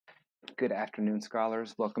Good afternoon,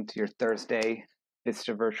 scholars. Welcome to your Thursday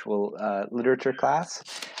Vista Virtual Literature class.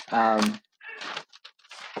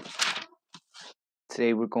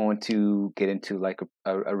 Today we're going to get into like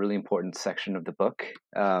a really important section of the book.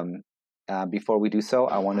 Before we do so,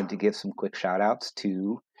 I wanted to give some quick shout outs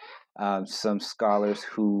to some scholars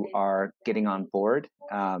who are getting on board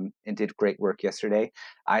and did great work yesterday.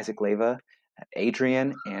 Isaac Leva,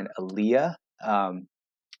 Adrian, and Aaliyah.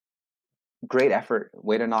 Great effort.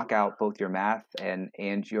 Way to knock out both your math and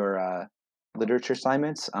your literature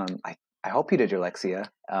assignments. I hope you did your Lexia,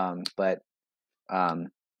 but I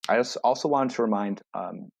just also wanted to remind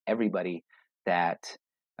everybody that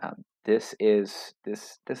this is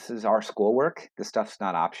our schoolwork. This stuff's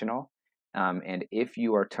not optional. And if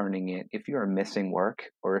you are missing work,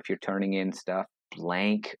 or if you're turning in stuff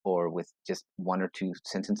blank or with just one or two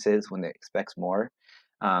sentences when it expects more,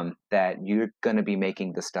 that you're going to be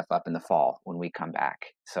making this stuff up in the fall when we come back.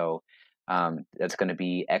 So that's going to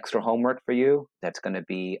be extra homework for you. That's going to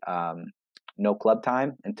be no club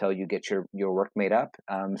time until you get your work made up.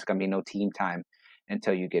 It's going to be no team time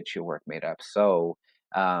until you get your work made up. So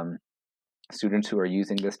students who are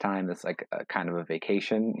using this time as like a kind of a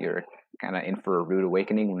vacation, you're kind of in for a rude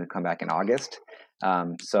awakening when we come back in August.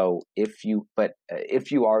 So if you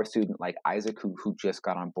are a student like Isaac who just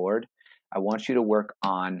got on board, I want you to work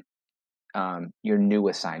on your new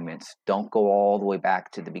assignments. Don't go all the way back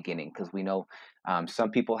to the beginning, because we know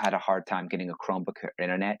some people had a hard time getting a Chromebook or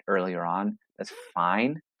internet earlier on. That's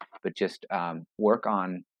fine, but just work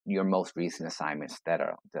on your most recent assignments that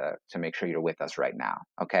are to make sure you're with us right now.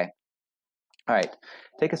 Okay. All right.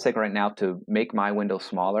 Take a second right now to make my window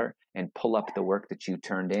smaller and pull up the work that you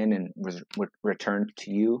turned in and return to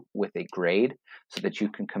you with a grade, so that you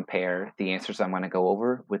can compare the answers I'm going to go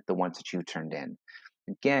over with the ones that you turned in.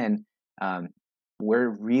 Again, we're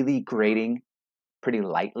really grading pretty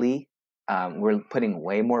lightly. We're putting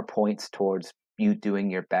way more points towards you doing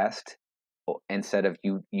your best instead of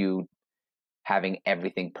you having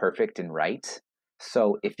everything perfect and right.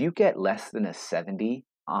 So if you get less than a 70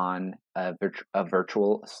 on a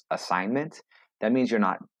virtual assignment, that means you're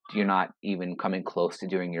not even coming close to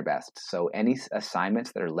doing your best. So any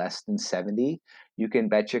assignments that are less than 70, you can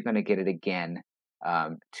bet you're going to get it again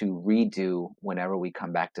to redo whenever we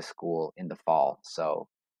come back to school in the fall. So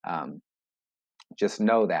just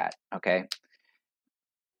know that, okay?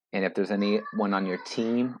 And if there's anyone on your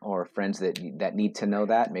team or friends that need to know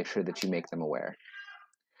that, make sure that you make them aware.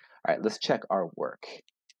 All right, let's check our work.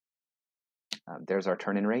 There's our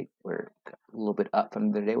turn-in rate. We're a little bit up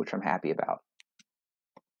from the other day, which I'm happy about.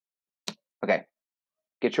 Okay,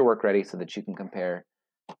 get your work ready so that you can compare.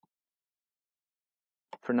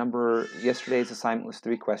 Yesterday's assignment was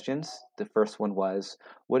 3 questions. The first one was,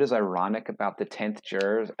 what is ironic about the 10th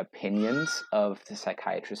juror's opinions of the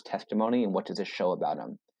psychiatrist's testimony, and what does it show about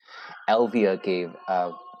him? Elvia gave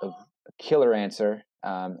a killer answer,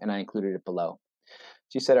 and I included it below.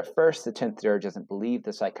 She said, at first, the 10th juror doesn't believe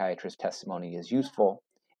the psychiatrist's testimony is useful,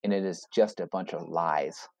 and it is just a bunch of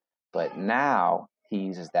lies. But now he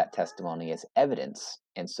uses that testimony as evidence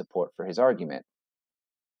and support for his argument.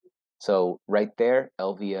 So right there,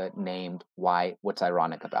 Elvia named what's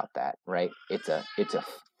ironic about that, right? It's a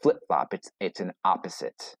flip-flop. It's an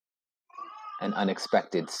opposite, an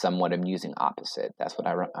unexpected, somewhat amusing opposite. That's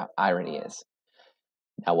what irony is.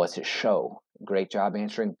 Now, what's it show? Great job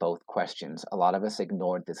answering both questions. A lot of us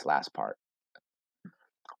ignored this last part.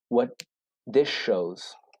 What this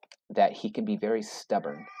shows that he can be very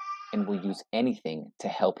stubborn and will use anything to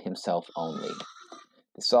help himself only.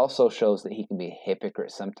 This also shows that he can be a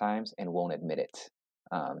hypocrite sometimes and won't admit it.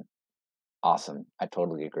 Awesome. I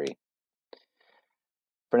totally agree.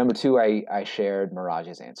 For number 2, I shared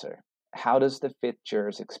Miraj's answer. How does the 5th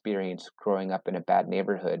juror's experience growing up in a bad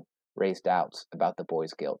neighborhood raise doubts about the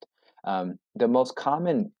boy's guilt? The most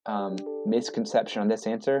common misconception on this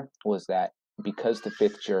answer was that because the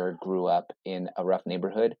 5th juror grew up in a rough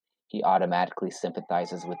neighborhood, he automatically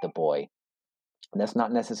sympathizes with the boy. And that's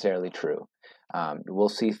not necessarily true. We'll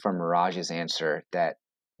see from Miraj's answer that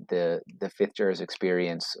the 5th juror's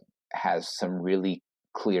experience has some really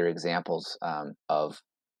clear examples of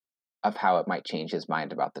how it might change his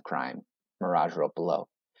mind about the crime. Miraj wrote below.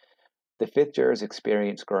 The 5th juror's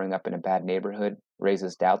experience growing up in a bad neighborhood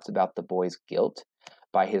raises doubts about the boy's guilt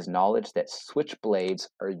by his knowledge that switchblades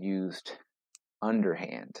are used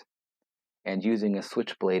underhand. And using a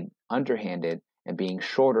switchblade underhanded and being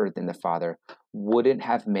shorter than the father wouldn't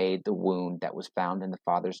have made the wound that was found in the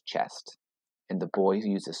father's chest. And the boy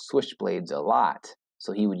uses switchblades a lot,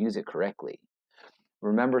 so he would use it correctly.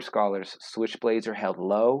 Remember, scholars, switchblades are held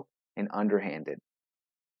low and underhanded.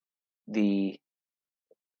 The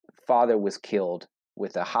father was killed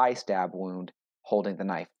with a high stab wound holding the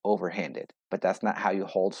knife overhanded. But that's not how you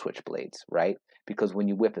hold switchblades, right? Because when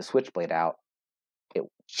you whip a switchblade out, it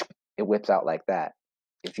whips out like that.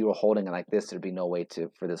 If you were holding it like this, there'd be no way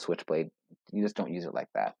for the switchblade. You just don't use it like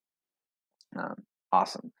that.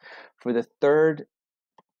 Awesome. For the third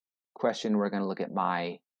question, we're going to look at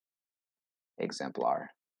my exemplar,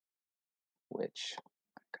 which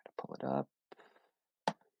I've got to pull it up.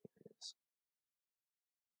 Here it is.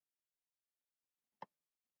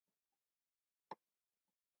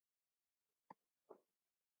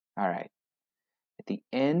 All right. At the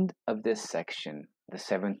end of this section, the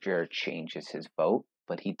seventh juror changes his vote,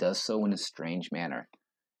 but he does so in a strange manner.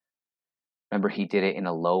 Remember, he did it in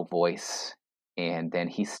a low voice, and then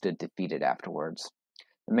he stood defeated afterwards.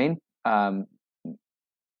 The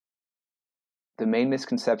main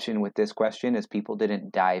misconception with this question is people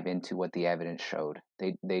didn't dive into what the evidence showed.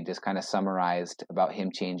 They just kind of summarized about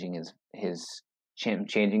him changing his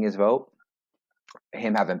vote,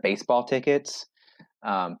 him having baseball tickets,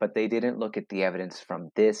 but they didn't look at the evidence from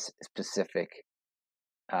this specific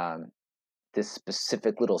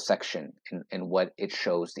little section and what it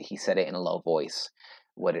shows that he said it in a low voice,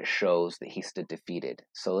 what it shows that he stood defeated.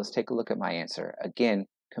 So let's take a look at my answer. Again,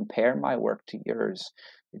 compare my work to yours.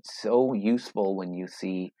 It's so useful when you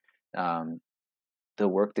see the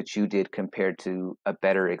work that you did compared to a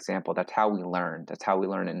better example. That's how we learn. That's how we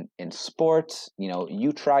learn in sports.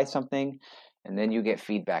 You try something and then you get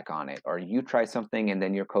feedback on it, or you try something and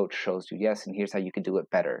then your coach shows you, yes, and here's how you can do it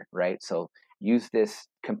better, right? So use this,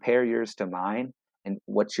 compare yours to mine, and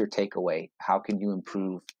what's your takeaway? How can you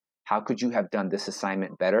improve? How could you have done this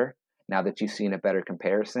assignment better now that you've seen a better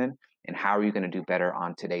comparison? And how are you going to do better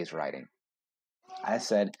on today's writing? I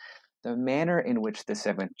said, the manner in which the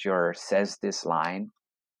seventh juror says this line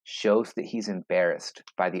shows that he's embarrassed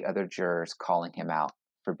by the other jurors calling him out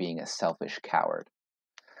for being a selfish coward.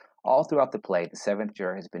 All throughout the play, the seventh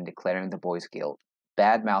juror has been declaring the boy's guilt,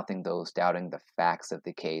 bad-mouthing those doubting the facts of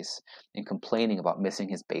the case, and complaining about missing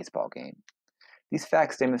his baseball game. These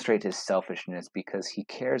facts demonstrate his selfishness because he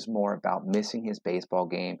cares more about missing his baseball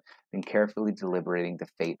game than carefully deliberating the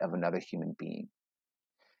fate of another human being.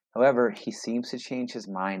 However, he seems to change his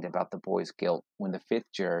mind about the boy's guilt when the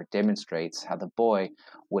fifth juror demonstrates how the boy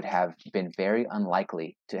would have been very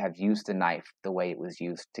unlikely to have used the knife the way it was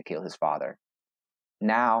used to kill his father.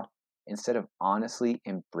 Now, instead of honestly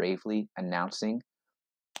and bravely announcing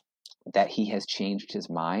that he has changed his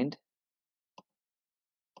mind,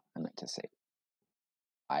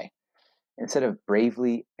 instead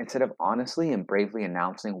of honestly and bravely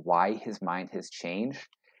announcing why his mind has changed,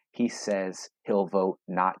 he says he'll vote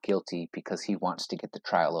not guilty because he wants to get the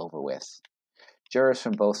trial over with. Jurors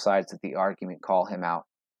from both sides of the argument call him out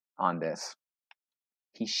on this.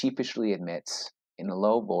 He sheepishly admits, in a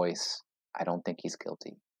low voice, I don't think he's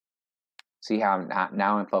guilty. See how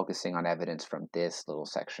now I'm focusing on evidence from this little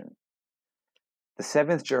section. The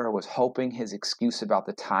seventh juror was hoping his excuse about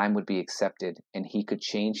the time would be accepted and he could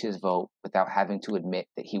change his vote without having to admit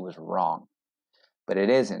that he was wrong. But it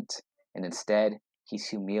isn't, and instead, he's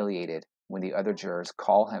humiliated when the other jurors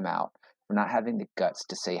call him out for not having the guts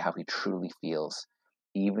to say how he truly feels,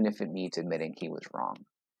 even if it means admitting he was wrong.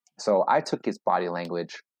 So I took his body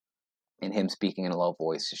language and him speaking in a low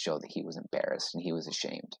voice to show that he was embarrassed and he was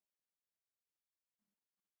ashamed.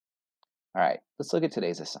 All right, let's look at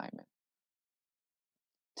today's assignment.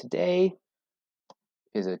 Today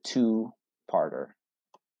is a two-parter.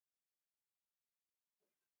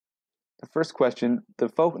 The first question, the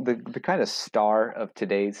kind of star of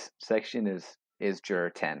today's section is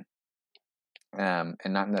Juror 10, and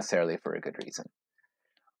not necessarily for a good reason.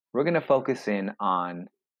 We're going to focus in on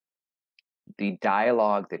the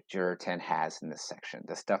dialogue that Juror 10 has in this section,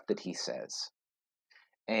 the stuff that he says.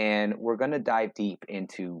 And we're going to dive deep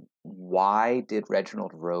into why did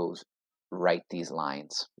Reginald Rose write these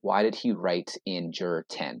lines? Why did he write in Juror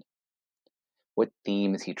 10? What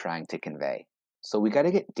theme is he trying to convey? So we got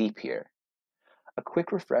to get deep here. A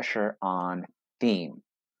quick refresher on theme.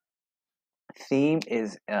 Theme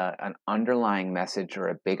is an underlying message or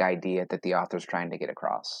a big idea that the author's trying to get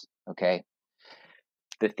across, okay?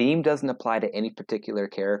 The theme doesn't apply to any particular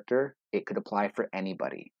character. It could apply for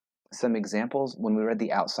anybody. Some examples, when we read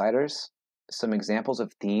The Outsiders, some examples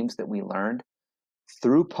of themes that we learned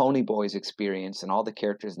through Ponyboy's experience and all the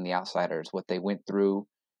characters in The Outsiders, what they went through,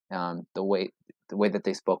 the way that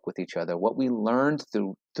they spoke with each other. What we learned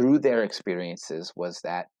through their experiences was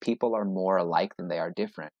that people are more alike than they are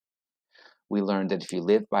different. We learned that if you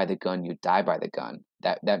live by the gun, you die by the gun.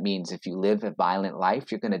 That means if you live a violent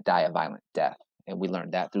life, you're going to die a violent death. And we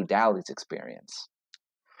learned that through Dowley's experience.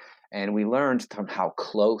 And we learned from how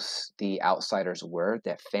close the outsiders were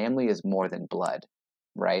that family is more than blood,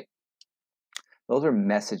 right? Those are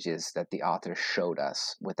messages that the author showed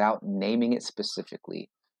us without naming it specifically,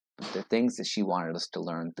 but the things that she wanted us to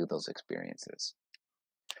learn through those experiences.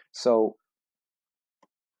 So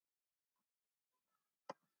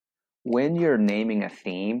when you're naming a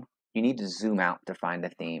theme, you need to zoom out to find a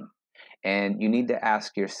theme. And you need to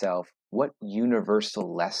ask yourself, what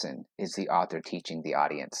universal lesson is the author teaching the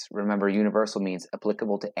audience? Remember, universal means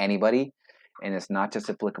applicable to anybody, and it's not just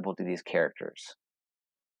applicable to these characters.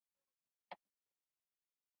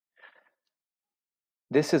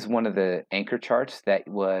 This is one of the anchor charts that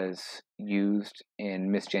was used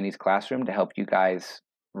in Miss Jenny's classroom to help you guys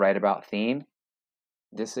write about theme.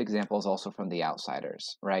 This example is also from The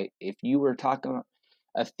Outsiders, right? If you were talking,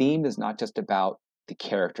 a theme is not just about the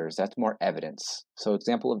characters, that's more evidence. So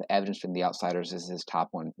example of evidence from The Outsiders is this top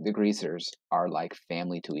one. The Greasers are like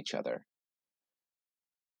family to each other.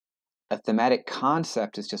 A thematic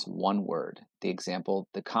concept is just one word. The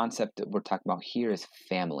concept that we're talking about here is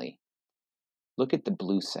family. Look at the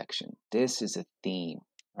blue section. This is a theme,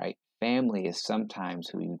 right? Family is sometimes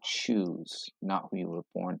who you choose, not who you were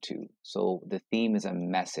born to. So the theme is a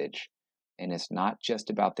message, and it's not just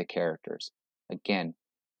about the characters. Again,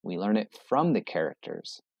 we learn it from the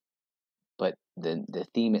characters, but the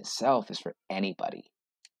theme itself is for anybody.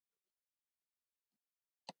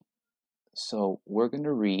 So we're going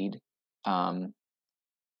to read, we're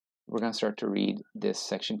going to start to read this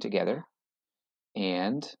section together,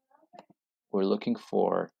 and we're looking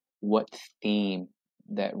for what theme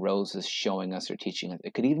that Rose is showing us or teaching us.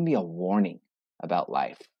 It could even be a warning about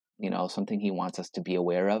life, something he wants us to be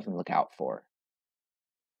aware of and look out for.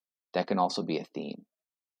 That can also be a theme.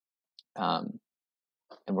 And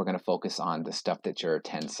we're going to focus on the stuff that Juror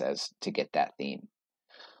 10 says to get that theme.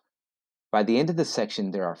 By the end of the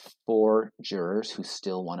section, there are 4 jurors who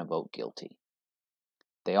still want to vote guilty.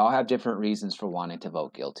 They all have different reasons for wanting to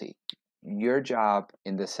vote guilty. Your job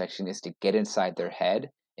in this section is to get inside their head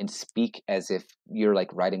and speak as if you're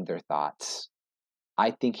like writing their thoughts.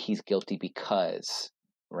 I think he's guilty because,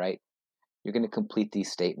 right? You're going to complete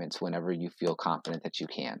these statements whenever you feel confident that you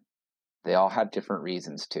can. They all have different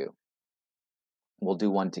reasons too. We'll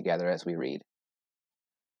do one together as we read.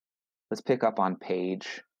 Let's pick up on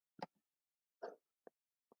page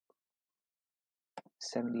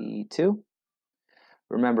 72.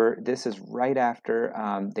 Remember, this is right after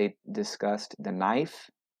they discussed the knife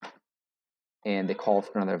and they called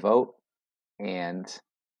for another vote. And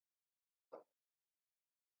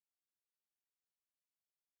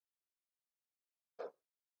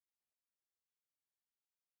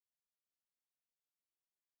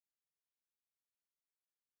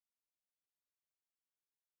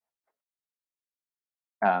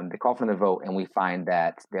they call for the vote, and we find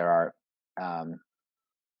that there are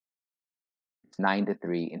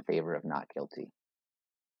 9-3 in favor of not guilty.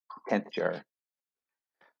 10th juror.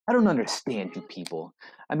 I don't understand you people.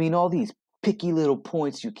 I mean, all these picky little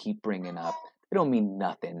points you keep bringing up, they don't mean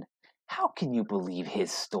nothing. How can you believe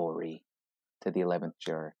his story? To the 11th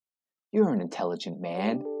juror. You're an intelligent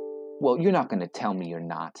man. Well, you're not going to tell me you're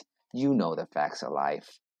not. You know the facts of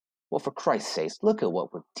life. Well, for Christ's sakes, look at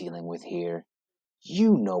what we're dealing with here.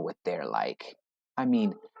 You know what they're like. I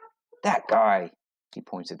mean, that guy, he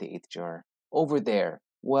points at the 8th juror, over there.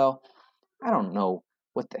 Well, I don't know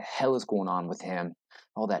what the hell is going on with him.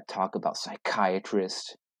 All that talk about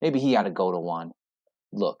psychiatrists. Maybe he ought to go to one.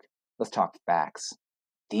 Look, let's talk facts.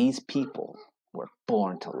 These people were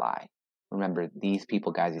born to lie. Remember, these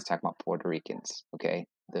people, guys, he's talking about Puerto Ricans, okay?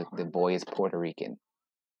 The boy is Puerto Rican.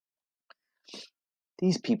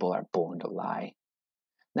 These people are born to lie.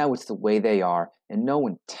 Now it's the way they are, and no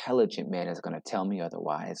intelligent man is going to tell me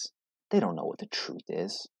otherwise. They don't know what the truth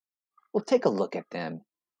is. Well, take a look at them.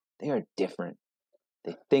 They are different.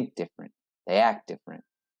 They think different. They act different.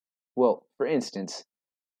 Well, for instance,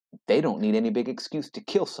 they don't need any big excuse to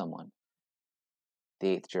kill someone.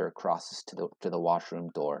 The 8th juror crosses to the washroom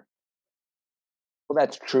door. Well,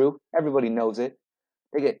 that's true. Everybody knows it.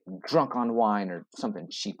 They get drunk on wine or something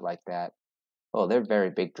cheap like that. Oh, they're very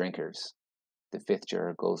big drinkers. The 5th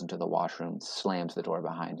juror goes into the washroom, slams the door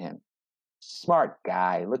behind him. Smart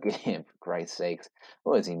guy. Look at him, for Christ's sakes.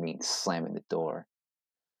 What does he mean, slamming the door?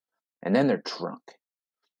 And then they're drunk.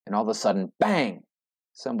 And all of a sudden, bang!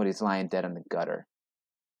 Somebody's lying dead in the gutter.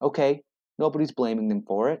 Okay, nobody's blaming them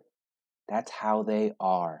for it. That's how they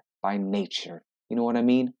are, by nature. You know what I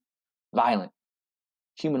mean? Violent.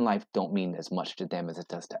 Human life don't mean as much to them as it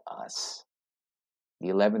does to us. The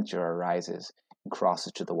 11th juror rises and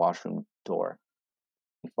crosses to the washroom door.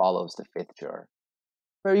 He follows the 5th juror.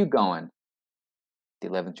 Where are you going? The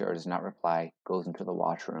 11th juror does not reply, goes into the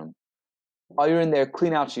washroom. While you're in there,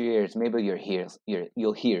 clean out your ears. Maybe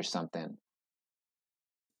you'll hear something.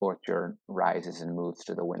 4th juror rises and moves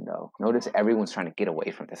to the window. Notice everyone's trying to get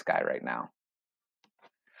away from this guy right now.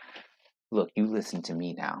 Look, you listen to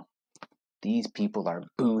me now. These people are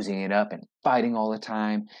boozing it up and fighting all the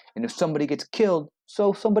time. And if somebody gets killed,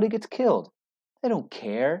 so somebody gets killed. They don't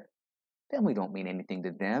care. Family don't mean anything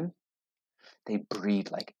to them. They breed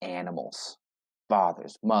like animals.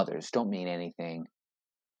 Fathers, mothers don't mean anything.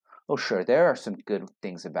 Oh, sure, there are some good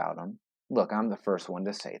things about them. Look, I'm the first one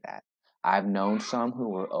to say that. I've known some who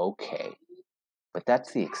were okay, but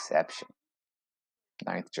that's the exception.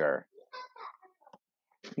 9th juror.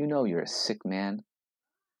 You know you're a sick man.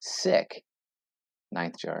 Sick.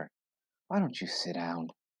 9th juror. Why don't you sit down?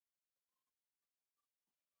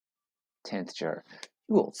 10th juror.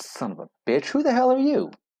 You old son of a bitch. Who the hell are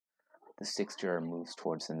you? The 6th juror moves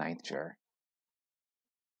towards the 9th juror.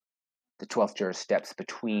 The 12th juror steps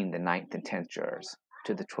between the 9th and 10th jurors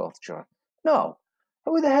to the 12th juror. No.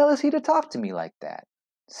 Who the hell is he to talk to me like that?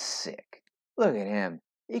 Sick. Look at him.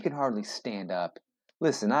 He can hardly stand up.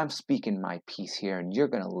 Listen, I'm speaking my piece here, and you're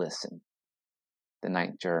going to listen. The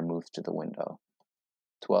 9th juror moves to the window.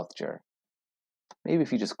 12th juror. Maybe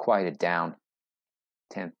if you just quiet it down.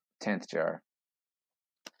 10th juror.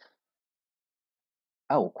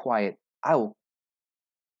 I will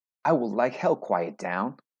like hell quiet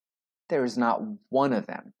down. There is not one of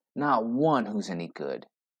them, not one who's any good.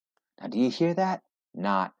 Now, do you hear that?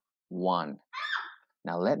 Not one.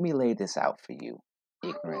 Now, let me lay this out for you,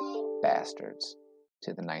 ignorant bastards,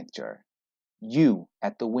 to the 9th juror. You,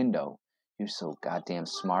 at the window, you're so goddamn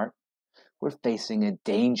smart. We're facing a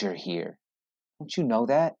danger here. Don't you know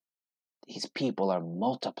that? These people are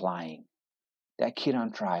multiplying. That kid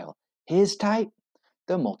on trial, his type,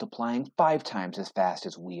 they're multiplying 5 times as fast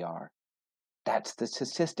as we are. That's the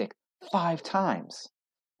statistic, 5 times.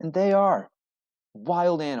 And they are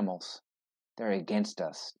wild animals. They're against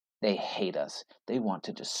us. They hate us. They want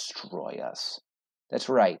to destroy us. That's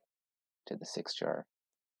right, to the 6th juror.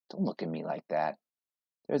 Don't look at me like that.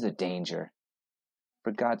 There's a danger.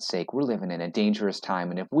 For God's sake, we're living in a dangerous time,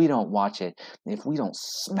 and if we don't watch it, if we don't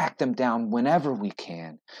smack them down whenever we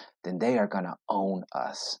can, then they are going to own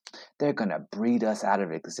us. They're going to breed us out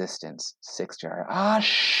of existence. 6th juror.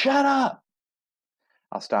 Shut up!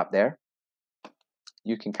 I'll stop there.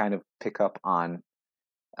 You can kind of pick up on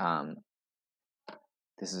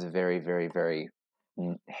this is a very, very, very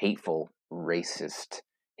hateful, racist.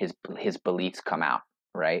 His beliefs come out,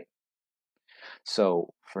 right?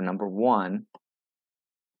 So for number 1,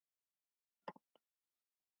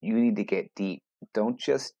 you need to get deep. Don't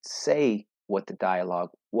just say what the dialogue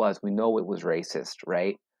was. We know it was racist,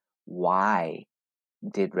 right? Why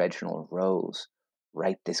did Reginald Rose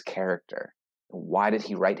write this character? Why did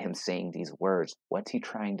he write him saying these words? What's he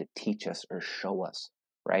trying to teach us or show us,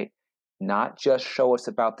 right? Not just show us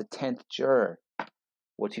about the 10th juror.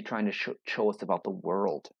 What's he trying to show us about the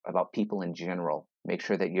world, about people in general? Make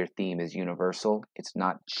sure that your theme is universal. It's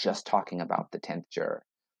not just talking about the 10th juror.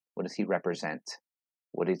 What does he represent?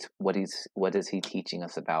 What is he teaching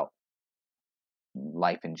us about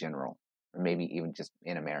life in general, or maybe even just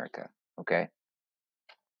in America? Okay.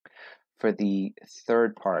 For the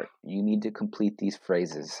 3rd part, you need to complete these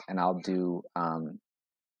phrases, and I'll show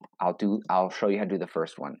you how to do the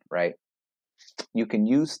first one, right? You can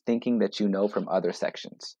use thinking that you know from other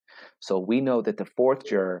sections. So we know that the 4th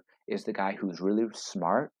juror is the guy who's really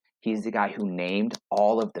smart. He's the guy who named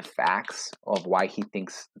all of the facts of why he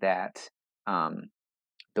thinks that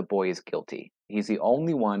the boy is guilty. He's the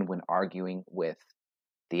only one, when arguing with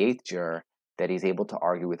the 8th juror, that he's able to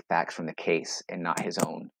argue with facts from the case and not his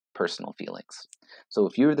own personal feelings. So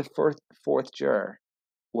if you're the 4th juror,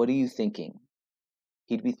 what are you thinking?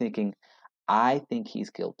 He'd be thinking, I think he's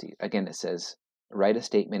guilty. Again, it says, write a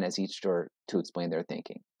statement as each juror to explain their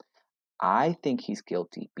thinking. I think he's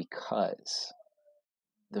guilty because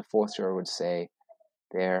the 4th juror would say,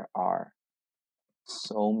 there are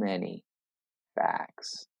so many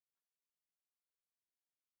facts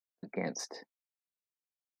against.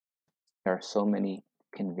 There are so many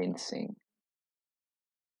convincing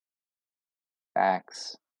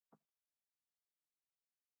facts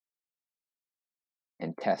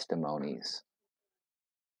and testimonies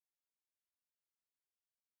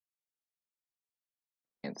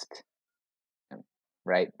against him,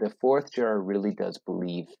 right? The 4th juror really does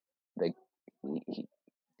believe that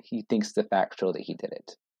he thinks the facts show that he did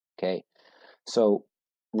it, okay? So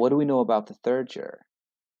what do we know about the 3rd juror?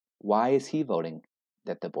 Why is he voting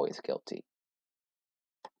that the boy is guilty?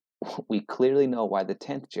 We clearly know why the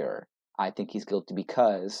 10th juror, I think he's guilty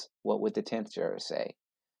because, what would the 10th juror say?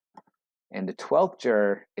 And the 12th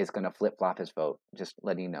juror is going to flip-flop his vote. Just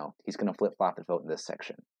letting you know, he's going to flip-flop his vote in this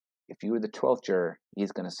section. If you were the 12th juror,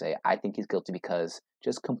 he's going to say, I think he's guilty because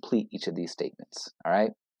just complete each of these statements. All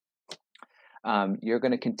right? You're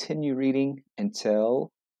going to continue reading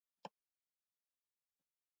until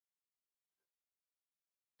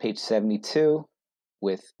page 72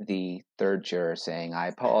 with the third juror saying, I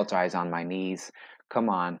apologize on my knees. Come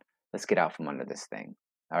on, let's get out from under this thing.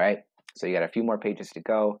 All right? So you got a few more pages to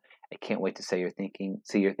go. I can't wait to see your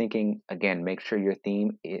thinking. Again, make sure your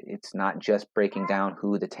theme, it's not just breaking down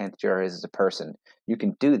who the 10th juror is as a person. You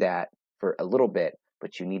can do that for a little bit,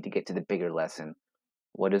 but you need to get to the bigger lesson.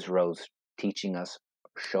 What is Rose teaching us,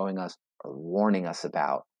 showing us, or warning us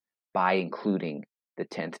about by including the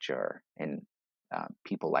 10th juror and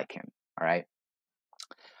people like him? All right?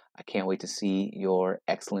 I can't wait to see your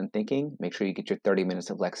excellent thinking. Make sure you get your 30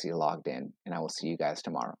 minutes of Lexia logged in, and I will see you guys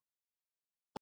tomorrow.